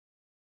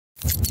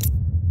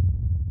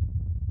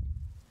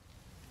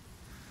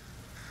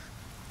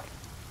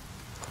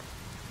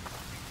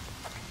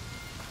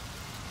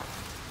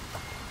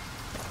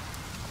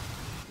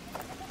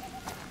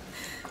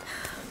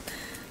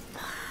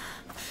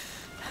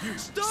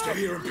Stay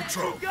here and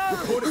patrol.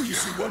 Report if you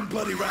see one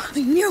bloody rat.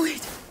 I knew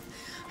it.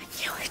 I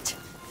knew it.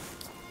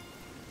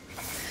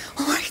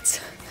 All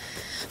right.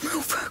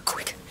 Move,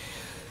 quick.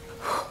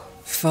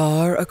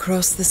 Far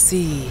across the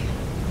sea,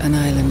 an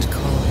island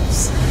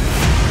calls.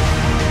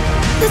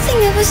 Nothing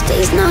ever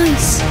stays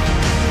nice.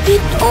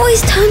 It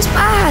always turns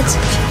bad.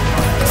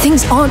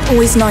 Things aren't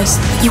always nice,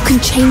 but you can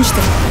change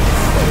them.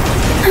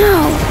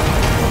 How?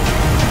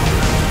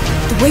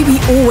 The way we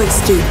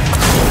always do.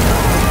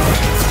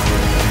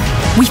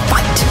 We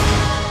fight.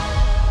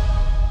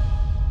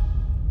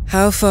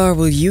 How far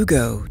will you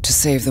go to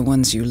save the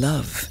ones you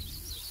love?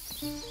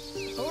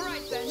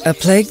 A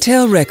Plague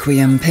Tale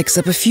Requiem picks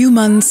up a few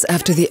months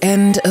after the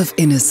end of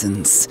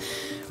Innocence,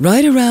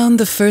 right around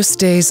the first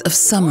days of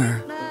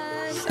summer.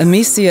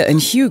 Amicia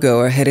and Hugo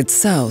are headed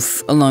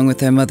south, along with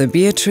their mother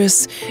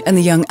Beatrice and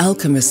the young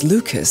alchemist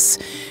Lucas,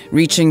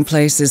 reaching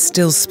places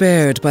still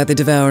spared by the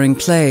devouring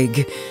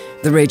plague,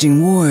 the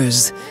raging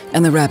wars,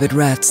 and the rabid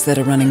rats that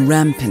are running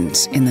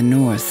rampant in the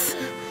north.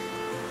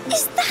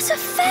 Is that a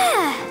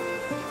fair?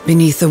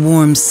 Beneath the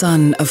warm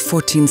sun of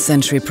 14th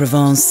century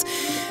Provence,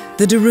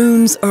 the de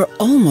Runes are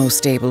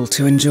almost able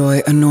to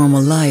enjoy a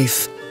normal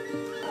life.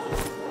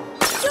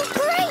 You're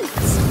great!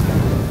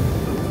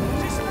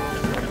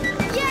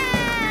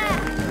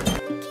 Yeah!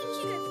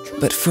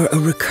 But for a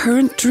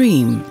recurrent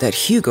dream that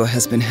Hugo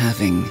has been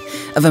having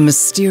of a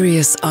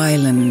mysterious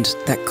island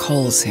that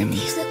calls him.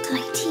 These look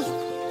like teeth.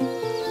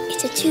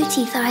 It's a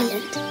two-teeth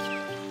island.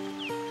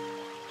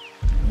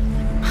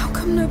 How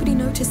come nobody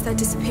noticed their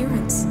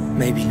disappearance?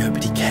 Maybe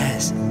nobody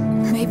cares.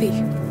 Maybe.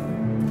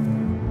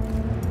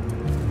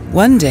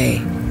 One day,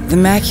 the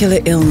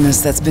macular illness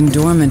that's been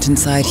dormant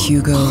inside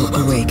Hugo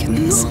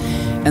awakens,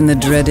 and the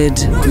dreaded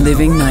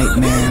living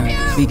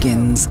nightmare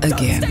begins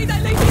again.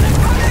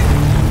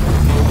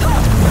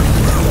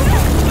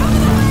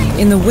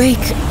 In the wake,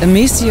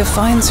 Amicia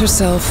finds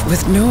herself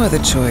with no other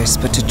choice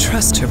but to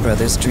trust her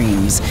brother's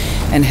dreams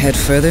and head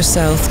further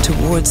south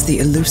towards the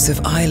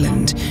elusive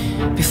island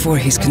before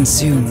he's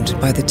consumed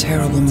by the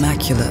terrible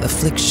macular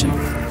affliction.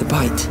 The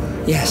bite,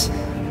 yes.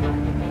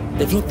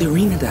 They've locked the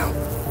arena down.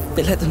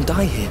 They let them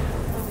die here.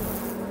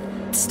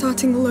 It's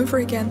starting all over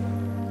again.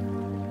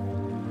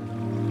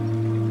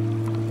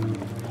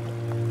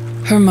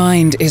 Her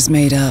mind is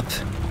made up.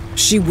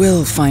 She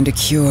will find a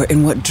cure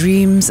in what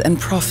dreams and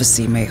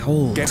prophecy may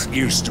hold. Get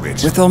used to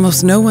it. With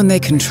almost no one they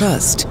can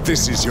trust,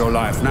 This is your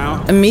life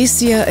now.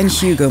 Amicia and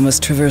Hugo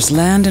must traverse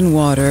land and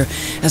water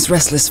as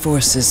restless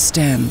forces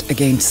stand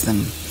against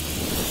them.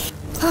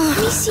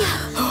 Amicia,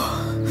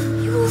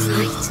 you all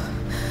right?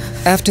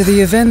 After the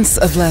events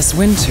of last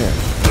winter,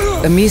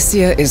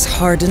 Amicia is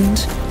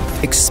hardened,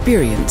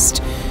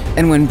 experienced,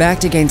 and when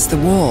backed against the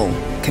wall,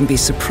 can be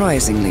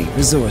surprisingly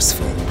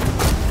resourceful.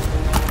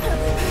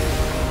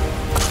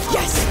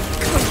 Yes!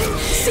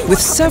 With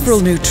several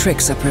new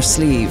tricks up her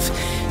sleeve,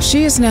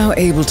 she is now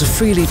able to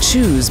freely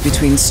choose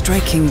between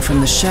striking from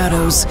the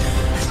shadows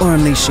or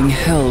unleashing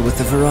hell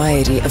with a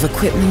variety of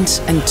equipment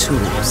and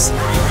tools.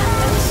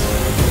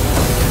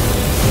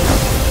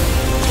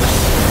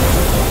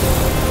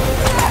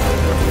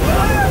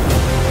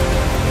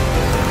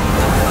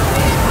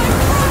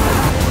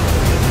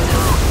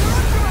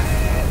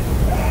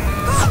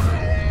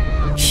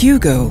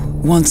 Hugo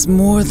wants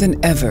more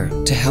than ever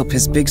to help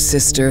his big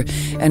sister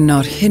and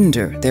not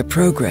hinder their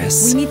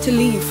progress. We need to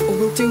leave or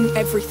we'll doom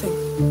everything.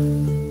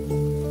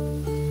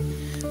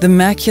 The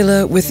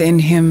macula within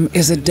him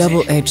is a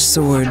double-edged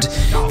sword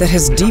that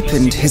has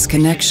deepened his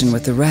connection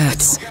with the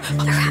rats.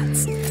 The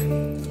rats.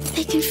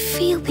 They can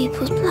feel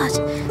people's blood.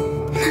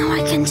 Now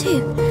I can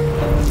too.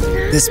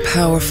 This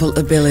powerful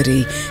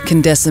ability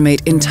can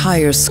decimate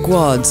entire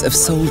squads of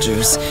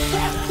soldiers,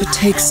 but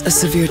takes a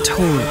severe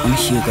toll on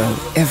Hugo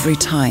every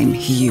time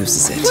he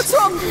uses it. What's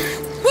wrong?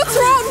 What's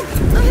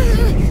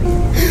wrong?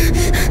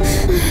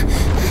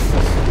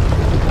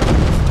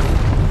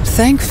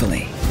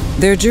 Thankfully,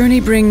 their journey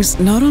brings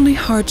not only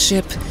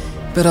hardship,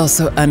 but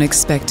also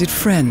unexpected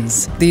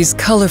friends. These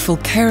colorful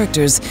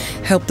characters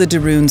help the de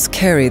Runes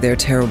carry their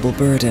terrible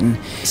burden,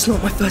 It's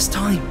not my first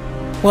time.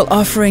 while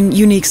offering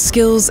unique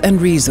skills and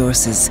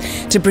resources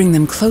to bring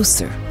them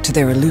closer to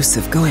their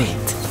elusive goal.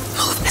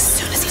 Move as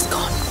soon as he's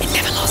gone. It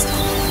never lost.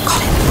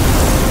 Got it.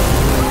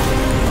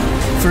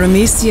 For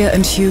Amicia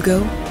and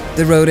Hugo,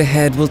 the road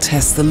ahead will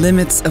test the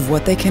limits of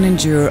what they can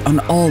endure on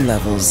all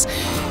levels,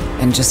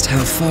 and just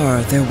how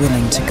far they're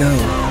willing to go.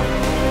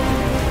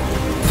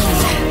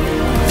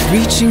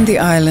 Reaching the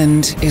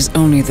island is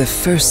only the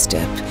first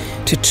step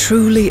to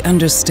truly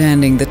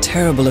understanding the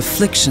terrible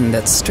affliction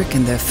that's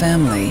stricken their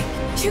family,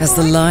 as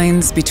the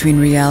lines between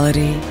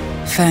reality,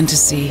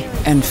 fantasy,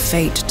 and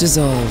fate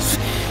dissolve.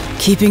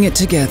 Keeping it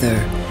together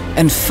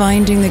and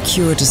finding the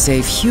cure to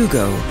save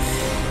Hugo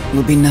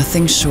will be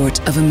nothing short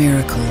of a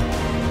miracle.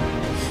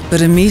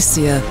 But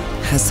Amicia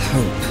has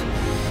hope,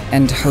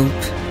 and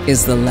hope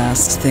is the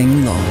last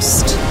thing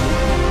lost.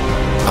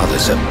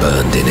 Others are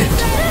burned in it.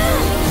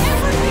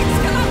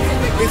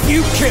 If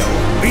you kill,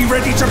 be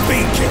ready to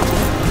be killed.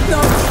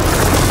 No!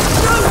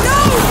 No,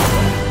 no!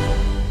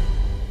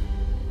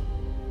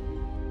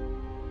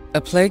 A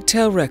Plague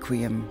Tale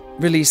Requiem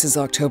releases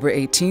October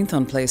 18th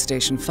on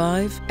PlayStation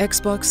 5,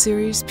 Xbox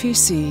Series,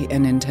 PC,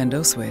 and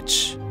Nintendo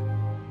Switch.